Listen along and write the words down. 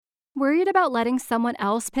Worried about letting someone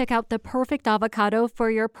else pick out the perfect avocado for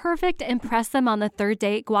your perfect impress them on the third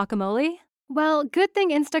date guacamole? Well, good thing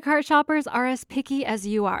Instacart shoppers are as picky as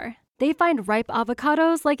you are. They find ripe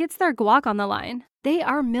avocados like it's their guac on the line. They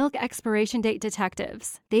are milk expiration date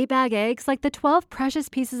detectives. They bag eggs like the 12 precious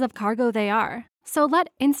pieces of cargo they are. So let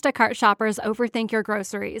Instacart shoppers overthink your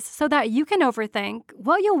groceries so that you can overthink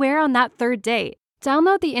what you'll wear on that third date.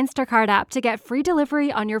 Download the Instacart app to get free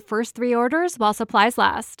delivery on your first 3 orders while supplies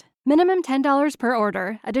last. Minimum $10 per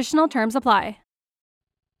order. Additional terms apply.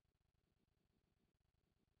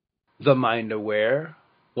 The Mind Aware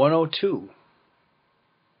 102.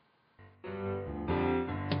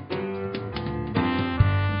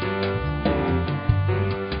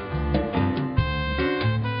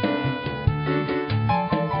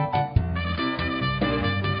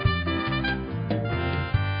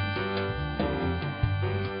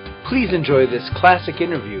 Please enjoy this classic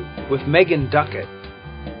interview with Megan Duckett.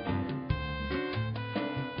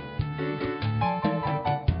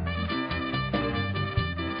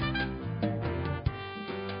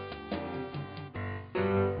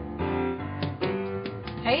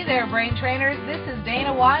 Hey there, brain trainers. This is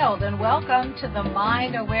Dana Wilde, and welcome to the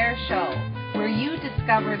Mind Aware Show, where you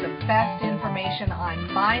discover the best information on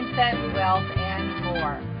mindset, wealth, and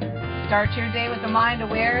more. Start your day with the Mind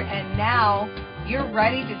Aware, and now you're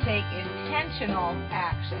ready to take intentional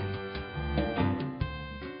action.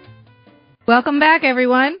 Welcome back,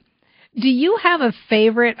 everyone. Do you have a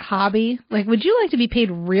favorite hobby? Like, would you like to be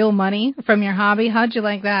paid real money from your hobby? How'd you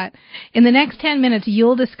like that? In the next 10 minutes,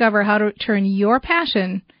 you'll discover how to turn your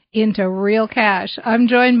passion into real cash. I'm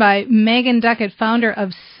joined by Megan Duckett, founder of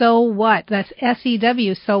So What. That's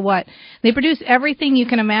SEW, So What. They produce everything you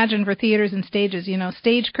can imagine for theaters and stages, you know,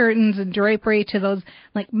 stage curtains and drapery to those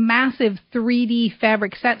like massive 3D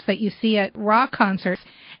fabric sets that you see at rock concerts.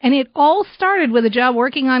 And it all started with a job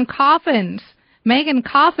working on coffins. Megan,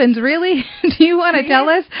 coffins, really? Do you want to tell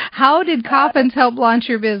us? How did coffins help launch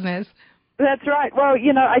your business? That's right. Well,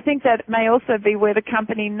 you know, I think that may also be where the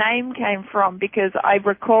company name came from, because I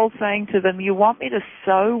recall saying to them, "You want me to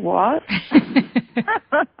sew what?"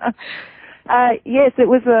 Yes, it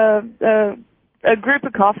was a group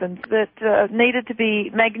of coffins that needed to be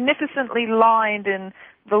magnificently lined in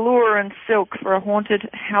velour and silk for a haunted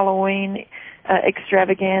Halloween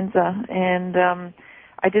extravaganza. And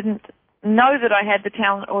I didn't know that I had the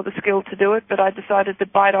talent or the skill to do it, but I decided to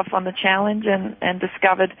bite off on the challenge and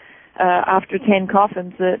discovered after 10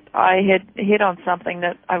 coffins that I had hit on something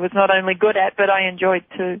that I was not only good at, but I enjoyed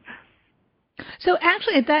too. So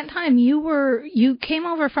actually at that time you came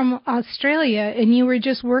over from Australia and you were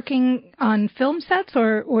just working on film sets,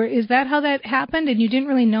 or is that how that happened and you didn't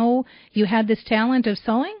really know you had this talent of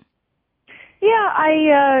sewing? Yeah,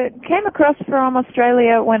 I came across from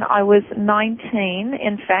Australia when I was 19,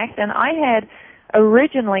 in fact, and I had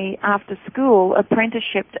originally, after school,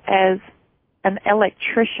 apprenticeshiped as an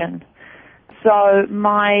electrician. So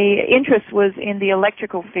my interest was in the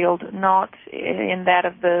electrical field, not in that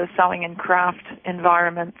of the sewing and craft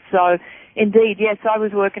environment. So indeed, yes, I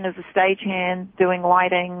was working as a stagehand, doing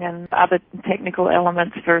lighting and other technical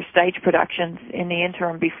elements for stage productions in the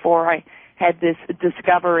interim before I had this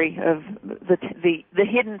discovery of the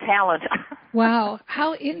hidden talent. Wow,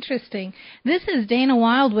 how interesting. This is Dana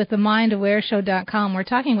Wilde with themindawareshow.com. We're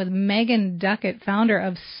talking with Megan Duckett, founder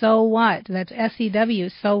of So What, that's SEW,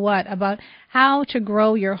 So What, about how to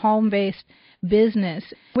grow your home-based business.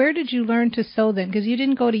 Where did you learn to sew then? Because you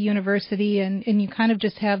didn't go to university and you kind of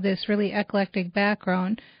just have this really eclectic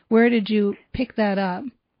background. Where did you pick that up?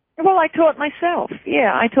 Well, I taught myself.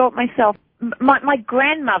 Yeah, I taught myself. My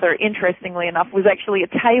grandmother, interestingly enough, was actually a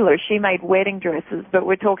tailor. She made wedding dresses, but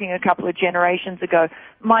we're talking a couple of generations ago.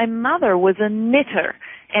 My mother was a knitter,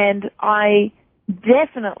 and I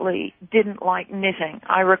definitely didn't like knitting.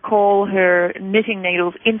 I recall her knitting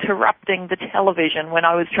needles interrupting the television when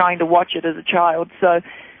I was trying to watch it as a child. So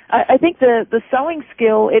I think the sewing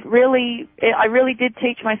skill, I really did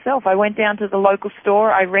teach myself. I went down to the local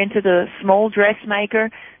store. I rented a small dressmaker.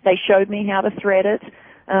 They showed me how to thread it.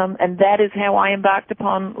 And that is how I embarked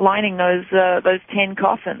upon lining those 10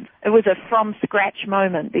 coffins. It was a from scratch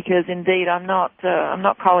moment because indeed I'm not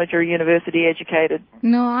college or university educated.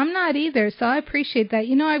 No, I'm not either. So I appreciate that.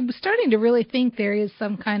 You know, I'm starting to really think there is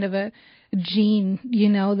some kind of a gene, you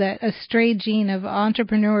know, that a stray gene of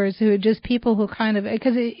entrepreneurs who are just people who kind of,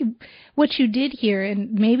 because what you did here,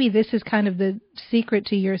 and maybe this is kind of the secret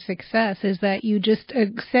to your success, is that you just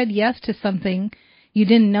said yes to something. You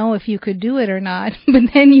didn't know if you could do it or not, but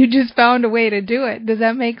then you just found a way to do it. Does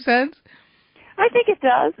that make sense? I think it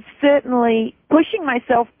does. Certainly, pushing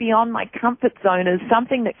myself beyond my comfort zone is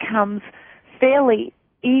something that comes fairly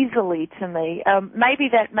easily to me. Maybe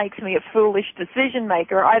that makes me a foolish decision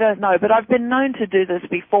maker. I don't know, but I've been known to do this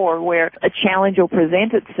before, where a challenge will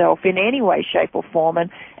present itself in any way, shape, or form,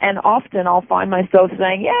 and often I'll find myself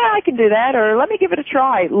saying, "Yeah, I can do that," or "Let me give it a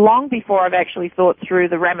try," long before I've actually thought through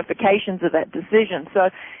the ramifications of that decision. So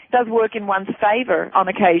it does work in one's favor on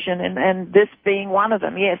occasion, and this being one of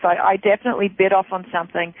them. Yes, I definitely bit off on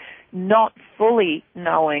something, not fully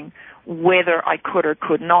knowing whether I could or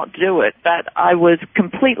could not do it, but I was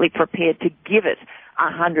completely prepared to give it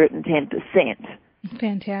 110%.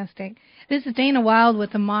 Fantastic. This is Dana Wilde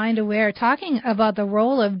with The Mind Aware, talking about the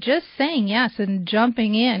role of just saying yes and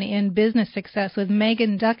jumping in business success with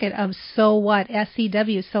Megan Duckett of So What,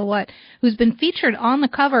 SCW, So What, who's been featured on the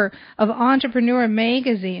cover of Entrepreneur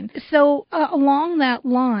Magazine. So along that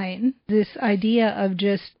line, this idea of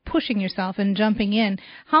just pushing yourself and jumping in,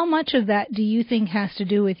 how much of that do you think has to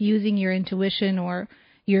do with using your intuition or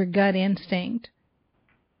your gut instinct?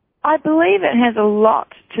 I believe it has a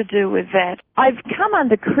lot to do with that. I've come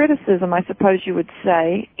under criticism, I suppose you would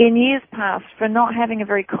say, in years past for not having a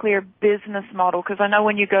very clear business model, because I know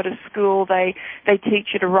when you go to school they teach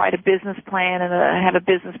you to write a business plan and have a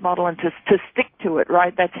business model and to stick to it,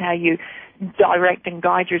 right? That's how you direct and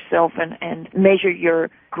guide yourself and measure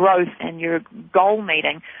your growth and your goal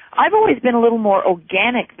meeting. I've always been a little more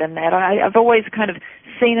organic than that. I've always kind of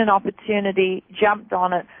seen an opportunity, jumped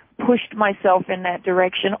on it, pushed myself in that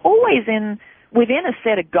direction, always within a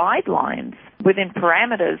set of guidelines, within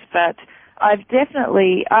parameters, but I've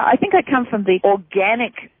definitely, I think I come from the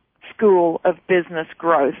organic school of business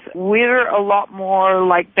growth. We're a lot more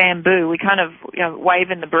like bamboo. We kind of,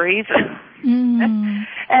 wave in the breeze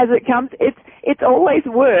as it comes. It's always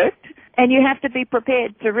worked, and you have to be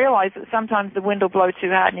prepared to realize that sometimes the wind will blow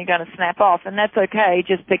too hard and you're going to snap off, and that's okay.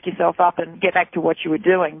 Just pick yourself up and get back to what you were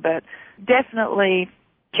doing, but definitely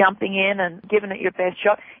jumping in and giving it your best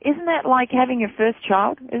shot. Isn't that like having your first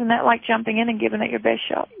child? Isn't that like jumping in and giving it your best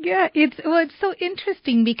shot? Yeah, it's so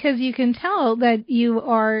interesting because you can tell that you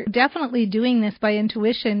are definitely doing this by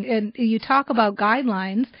intuition, and you talk about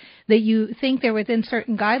guidelines, that you think they're within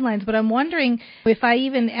certain guidelines, but I'm wondering if I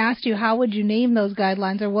even asked you how would you name those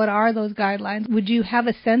guidelines or what are those guidelines, would you have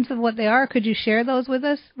a sense of what they are? Could you share those with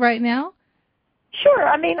us right now? Sure.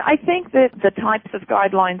 I mean, I think that the types of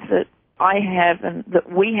guidelines that I have and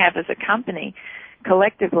that we have as a company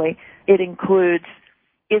collectively, it includes,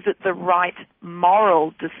 is it the right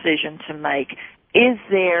moral decision to make? Is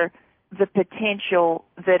there the potential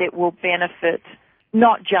that it will benefit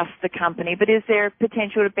not just the company, but is there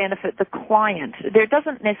potential to benefit the client? There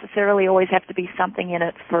doesn't necessarily always have to be something in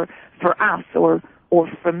it for us or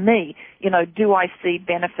for me. Do I see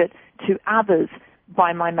benefit to others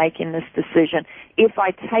by my making this decision? If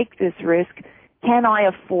I take this risk, can I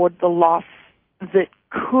afford the loss that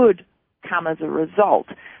could come as a result?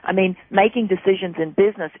 I mean, making decisions in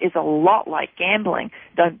business is a lot like gambling.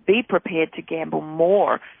 Don't be prepared to gamble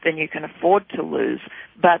more than you can afford to lose,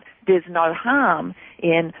 but there's no harm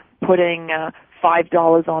in putting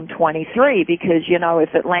 $5 on 23 because,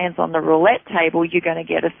 if it lands on the roulette table, you're going to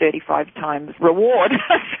get a 35 times reward.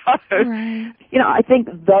 So, right. I think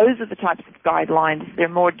those are the types of guidelines. They're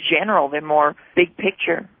more general. They're more big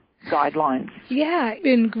picture guidelines. Yeah,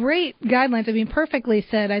 and great guidelines. I mean, perfectly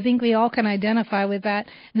said. I think we all can identify with that.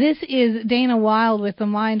 This is Dana Wilde with The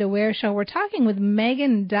Mind Aware Show. We're talking with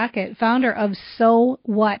Megan Duckett, founder of So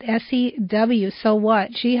What, SCW, So What.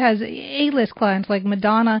 She has A-list clients like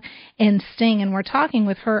Madonna and Sting, and we're talking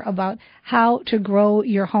with her about how to grow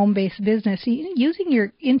your home-based business using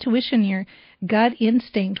your intuition, your gut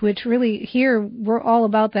instinct, which really here we're all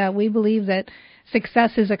about that. We believe that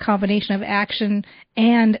success is a combination of action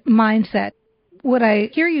and mindset. What I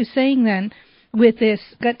hear you saying then with this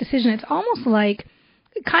gut decision, it's almost like,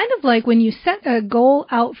 kind of like when you set a goal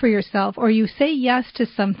out for yourself or you say yes to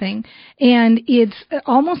something and it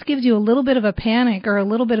almost gives you a little bit of a panic or a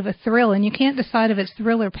little bit of a thrill and you can't decide if it's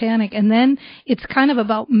thrill or panic, and then it's kind of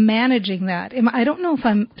about managing that. I don't know if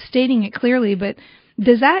I'm stating it clearly, but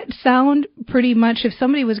does that sound pretty much, if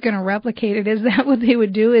somebody was going to replicate it, is that what they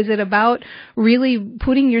would do? Is it about really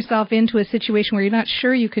putting yourself into a situation where you're not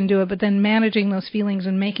sure you can do it, but then managing those feelings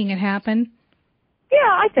and making it happen? Yeah,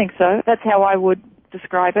 I think so. That's how I would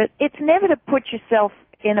describe it. It's never to put yourself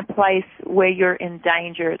in a place where you're in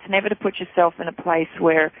danger. It's never to put yourself in a place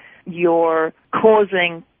where you're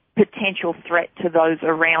causing potential threat to those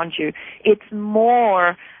around you. It's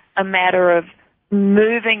more a matter of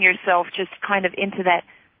moving yourself just kind of into that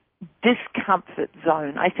discomfort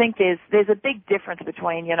zone. I think there's a big difference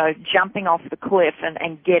between, jumping off the cliff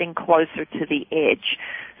and getting closer to the edge.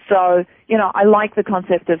 So, I like the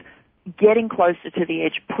concept of getting closer to the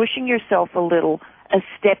edge, pushing yourself a little, a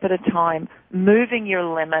step at a time, moving your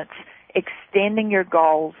limits, extending your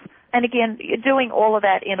goals, and again, doing all of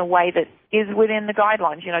that in a way that is within the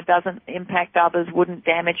guidelines, doesn't impact others, wouldn't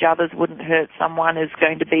damage others, wouldn't hurt someone, is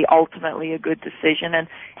going to be ultimately a good decision,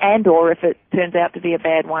 and or if it turns out to be a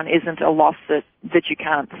bad one, isn't a loss that you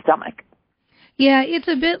can't stomach. Yeah, it's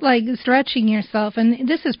a bit like stretching yourself, and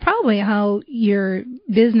this is probably how your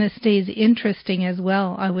business stays interesting as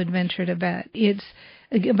well, I would venture to bet. It's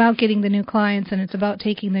about getting the new clients, and it's about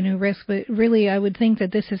taking the new risk, but really I would think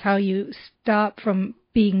that this is how you stop from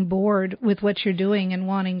being bored with what you're doing and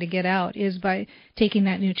wanting to get out, is by taking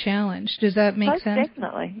that new challenge. Does that make sense?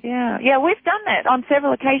 Definitely, yeah. Yeah, we've done that on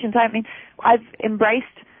several occasions. I mean, I've embraced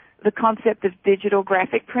the concept of digital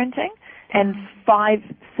graphic printing, and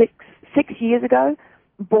 6 years ago,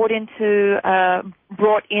 brought in-house,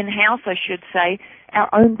 I should say,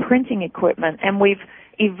 our own printing equipment, and we've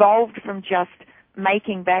evolved from just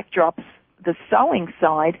making backdrops, the sewing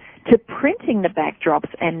side, to printing the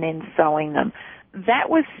backdrops and then sewing them. That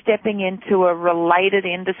was stepping into a related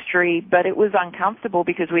industry, but it was uncomfortable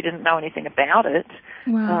because we didn't know anything about it.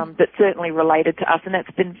 Wow. But certainly related to us, and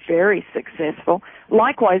that's been very successful.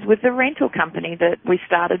 Likewise with the rental company that we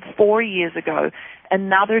started 4 years ago,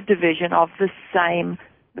 another division of the same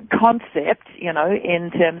concept,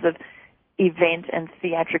 in terms of event and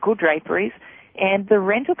theatrical draperies. And the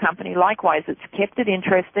rental company, likewise, it's kept it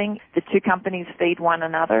interesting. The two companies feed one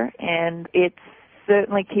another, and it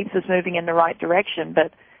certainly keeps us moving in the right direction,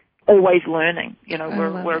 but always learning.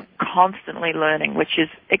 We're constantly learning, which is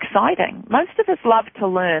exciting. Most of us love to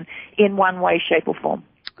learn in one way, shape, or form.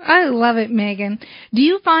 I love it, Megan. Do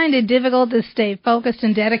you find it difficult to stay focused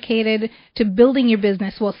and dedicated to building your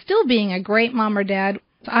business while still being a great mom or dad?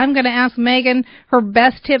 I'm going to ask Megan her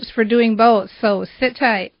best tips for doing both, so sit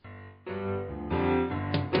tight.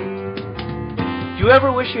 Do you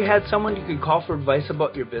ever wish you had someone you could call for advice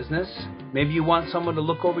about your business? Maybe you want someone to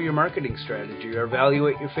look over your marketing strategy or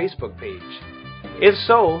evaluate your Facebook page. If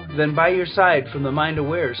so, then By Your Side from The Mind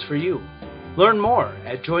Aware is for you. Learn more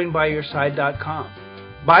at joinbyyourside.com.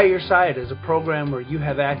 By Your Side is a program where you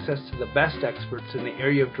have access to the best experts in the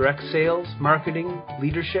area of direct sales, marketing,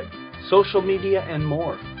 leadership, social media, and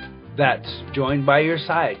more. That's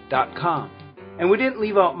joinbyyourside.com. And we didn't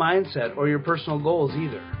leave out mindset or your personal goals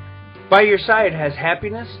either. By Your Side has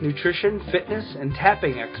happiness, nutrition, fitness, and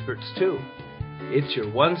tapping experts too. It's your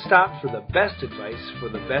one-stop for the best advice for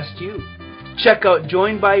the best you. Check out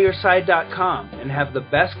joinbyyourside.com and have the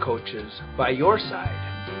best coaches by your side.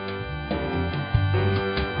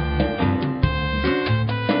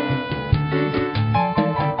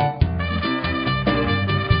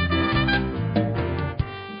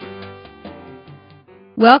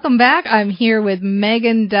 Welcome back. I'm here with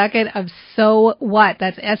Megan Duckett of So What.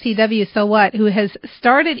 That's SEW, So What, who has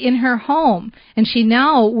started in her home. And she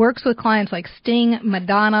now works with clients like Sting,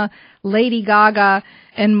 Madonna, Lady Gaga,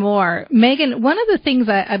 and more. Megan, one of the things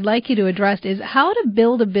I'd like you to address is how to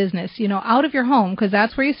build a business, out of your home, because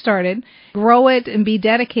that's where you started, grow it and be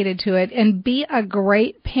dedicated to it, and be a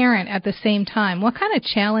great parent at the same time. What kind of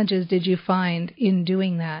challenges did you find in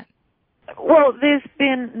doing that? Well, there's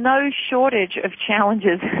been no shortage of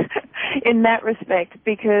challenges in that respect,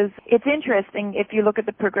 because it's interesting if you look at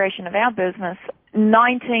the progression of our business.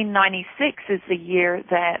 1996 is the year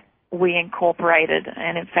that we incorporated,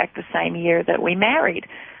 and in fact the same year that we married,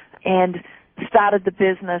 and started the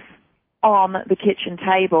business on the kitchen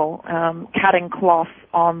table, cutting cloth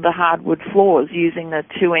on the hardwood floors using the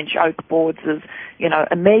 2-inch oak boards as,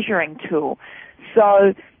 a measuring tool.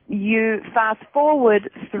 So you fast forward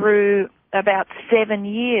through about 7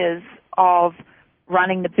 years of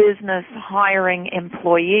running the business, hiring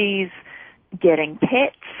employees, getting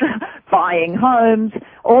pets, buying homes,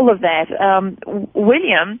 all of that.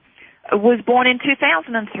 William was born in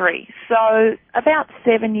 2003, so about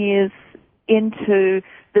 7 years into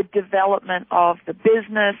the development of the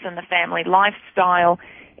business and the family lifestyle.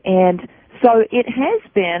 And so it has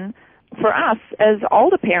been, for us as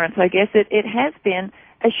older parents, I guess, it has been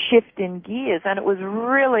a shift in gears, and it was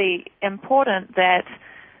really important that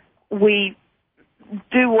we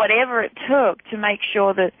do whatever it took to make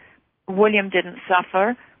sure that William didn't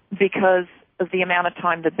suffer because of the amount of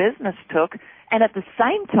time the business took, and at the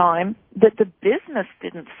same time that the business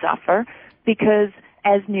didn't suffer, because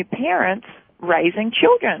as new parents, raising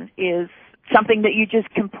children is something that you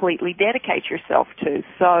just completely dedicate yourself to.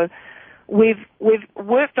 So we've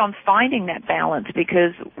worked on finding that balance,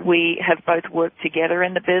 because we have both worked together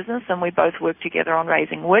in the business and we both worked together on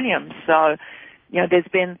raising William. So, there's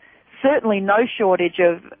been certainly no shortage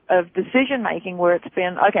of decision making where it's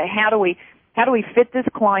been, okay, how do we fit this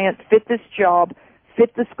client, fit this job,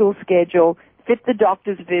 fit the school schedule, fit the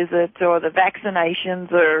doctor's visit or the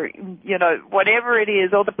vaccinations or, you know, whatever it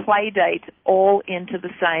is, or the play date, all into the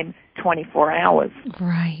same 24 hours.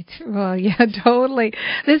 Right. Well, yeah, totally.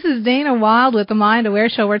 This is Dana Wilde with the Mind Aware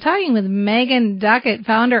Show. We're talking with Megan Duckett,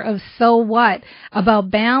 founder of So What, about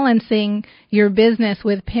balancing your business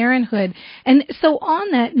with parenthood. And so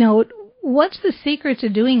on that note, what's the secret to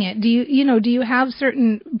doing it? Do you have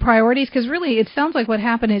certain priorities? Because really, it sounds like what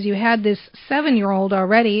happened is you had this 7-year-old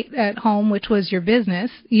already at home, which was your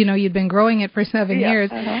business. You know, you'd been growing it for 7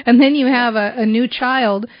 years. And then you have a new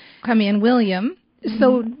child come in, William.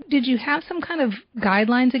 So did you have some kind of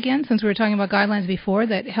guidelines again, since we were talking about guidelines before,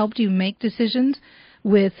 that helped you make decisions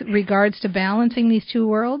with regards to balancing these two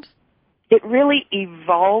worlds? It really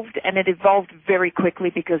evolved, and it evolved very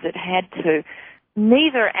quickly because it had to.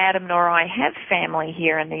 Neither Adam nor I have family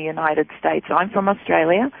here in the United States. I'm from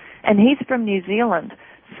Australia, and he's from New Zealand.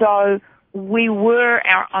 So we were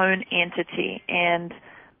our own entity, and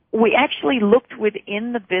we actually looked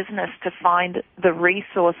within the business to find the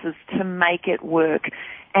resources to make it work.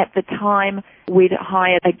 At the time, we'd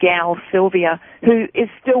hired a gal, Sylvia, who is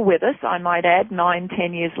still with us, I might add,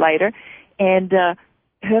 9-10 years later, and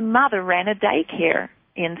her mother ran a daycare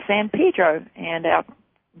in San Pedro, and our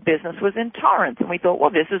business was in Torrance, and we thought, well,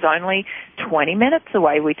 this is only 20 minutes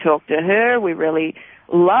away. We talked to her. We really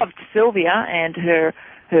loved Sylvia and her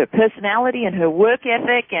personality and her work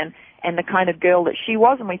ethic and the kind of girl that she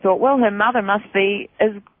was, and we thought, well, her mother must be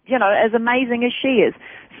as amazing as she is.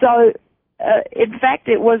 So, in fact,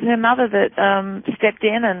 it was her mother that stepped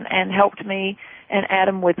in and helped me and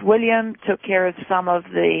Adam with William, took care of some of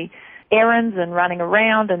the errands and running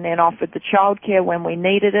around, and then offered the childcare when we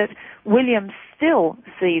needed it. William still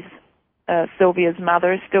sees Sylvia's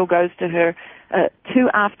mother, still goes to her 2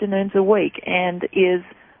 afternoons a week, and is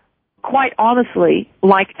quite honestly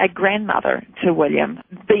like a grandmother to William,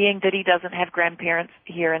 being that he doesn't have grandparents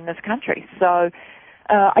here in this country. So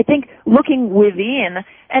I think looking within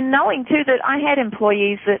and knowing too that I had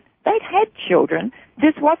employees that they'd had children.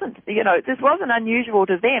 This wasn't unusual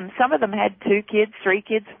to them. Some of them had 2 kids, 3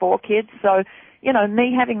 kids, 4 kids. So,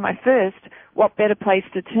 me having my first, what better place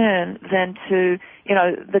to turn than to,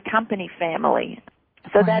 the company family.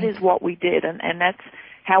 So Right. That is what we did, and that's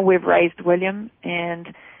how we've raised William,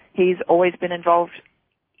 and he's always been involved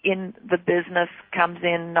in the business, comes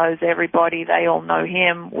in, knows everybody, they all know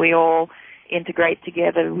him, we all integrate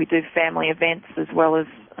together, we do family events as well as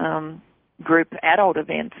group adult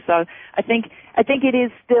events. So I think it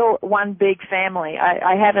is still one big family.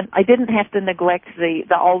 I didn't have to neglect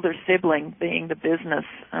the older sibling being the business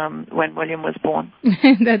when William was born.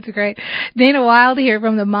 That's great. Dana Wilde here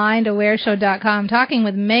from the MindAwareShow.com, talking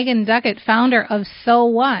with Megan Duckett, founder of So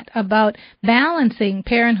What, about balancing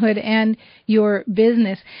parenthood and your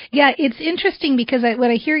business. Yeah, it's interesting because what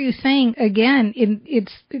I hear you saying, again,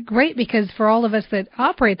 it's great because for all of us that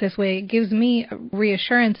operate this way, it gives me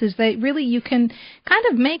reassurance is that really you can kind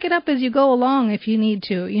of make it up as you go along if you need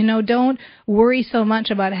to. Don't worry so much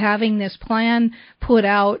about having this plan put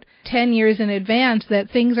out 10 years in advance that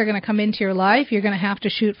things are going to come into your life. You're going to have to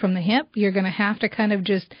shoot from the hip. You're going to have to kind of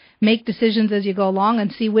just make decisions as you go along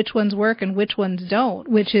and see which ones work and which ones don't,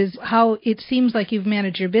 which is how it seems like you've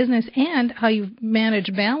managed your business and how you've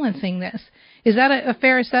managed balancing this. Is that a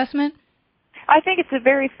fair assessment? I think it's a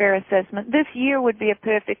very fair assessment. This year would be a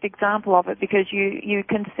perfect example of it because you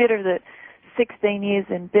consider that 16 years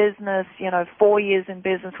in business, 4 years in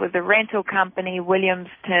business with the rental company. William's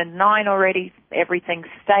turned 9 already. Everything's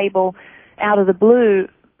stable. Out of the blue,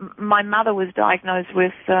 my mother was diagnosed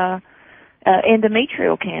with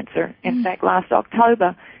endometrial cancer, in fact, last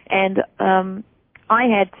October. And I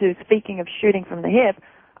had to, speaking of shooting from the hip,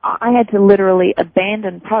 I had to literally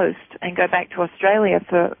abandon post and go back to Australia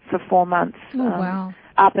for 4 months. Oh, wow.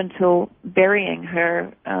 Up until burying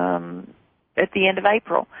her at the end of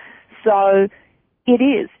April. So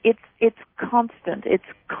it's constant. It's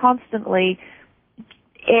constantly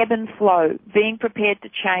ebb and flow, being prepared to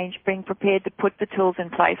change, being prepared to put the tools in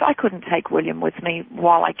place. I couldn't take William with me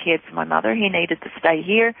while I cared for my mother. He needed to stay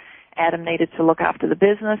here. Adam needed to look after the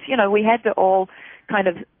business. We had to all kind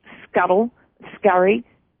of scurry,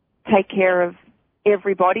 take care of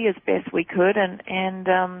everybody as best we could,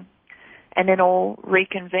 and then all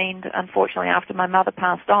reconvened, unfortunately, after my mother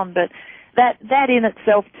passed on. But that in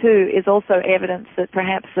itself, too, is also evidence that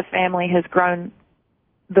perhaps the family has grown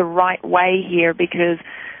the right way here because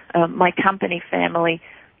my company family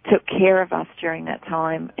took care of us during that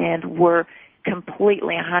time and were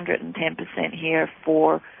completely 110% here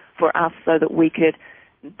for us so that we could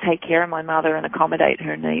take care of my mother and accommodate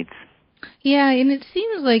her needs. Yeah, and it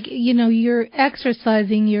seems like, you're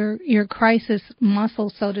exercising your crisis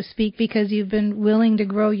muscle, so to speak, because you've been willing to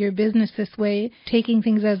grow your business this way, taking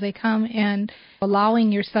things as they come and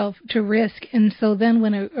allowing yourself to risk. And so then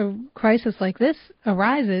when a crisis like this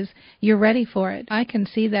arises, you're ready for it. I can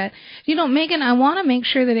see that. Megan, I want to make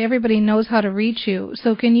sure that everybody knows how to reach you.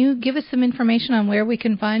 So can you give us some information on where we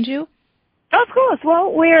can find you? Of course.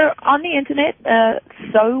 Well, we're on the internet,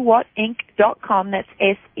 sewwhatinc.com. That's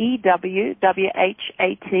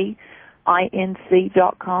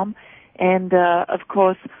SEWWHATINC.com. And, of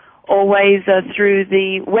course, always through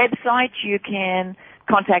the website, you can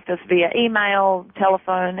contact us via email,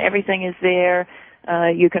 telephone, everything is there.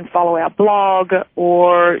 You can follow our blog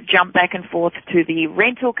or jump back and forth to the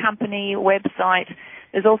rental company website.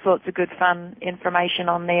 There's all sorts of good, fun information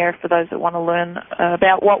on there for those that want to learn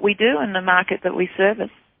about what we do and the market that we service.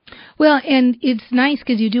 Well, and it's nice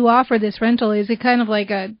because you do offer this rental. Is it kind of like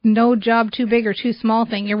a no job too big or too small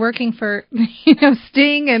thing? You're working for,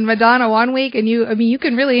 Sting and Madonna one week, and you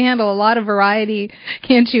can really handle a lot of variety,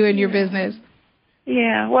 can't you, in your business?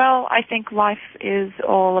 Yeah, well, I think life is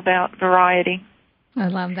all about variety. I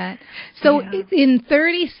love that. So in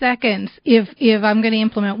 30 seconds, if I'm going to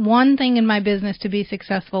implement one thing in my business to be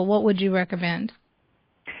successful, what would you recommend?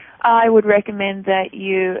 I would recommend that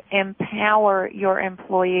you empower your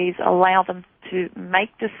employees, allow them to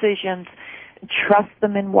make decisions, trust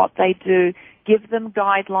them in what they do, give them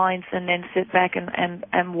guidelines, and then sit back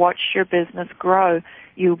and watch your business grow.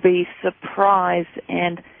 You'll be surprised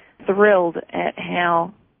and thrilled at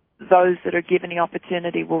how those that are given the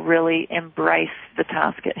opportunity will really embrace the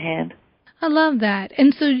task at hand. I love that.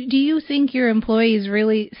 And so do you think your employees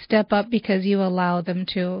really step up because you allow them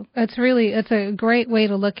to? It's a great way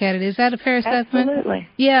to look at it. Is that a fair assessment? Absolutely.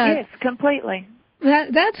 Yeah. Yes, completely.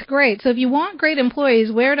 That's great. So if you want great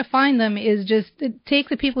employees, where to find them is just take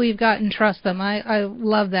the people you've got and trust them. I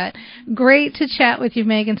love that. Great to chat with you,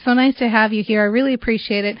 Megan. So nice to have you here. I really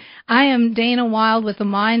appreciate it. I am Dana Wilde with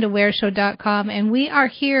themindawareshow.com, and we are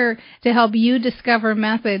here to help you discover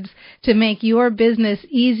methods to make your business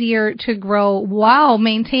easier to grow while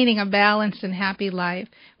maintaining a balanced and happy life.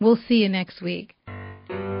 We'll see you next week.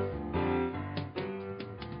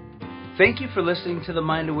 Thank you for listening to The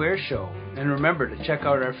Mind Aware Show. And remember to check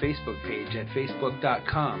out our Facebook page at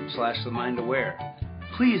facebook.com/TheMindAware.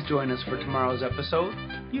 Please join us for tomorrow's episode.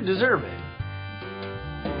 You deserve it.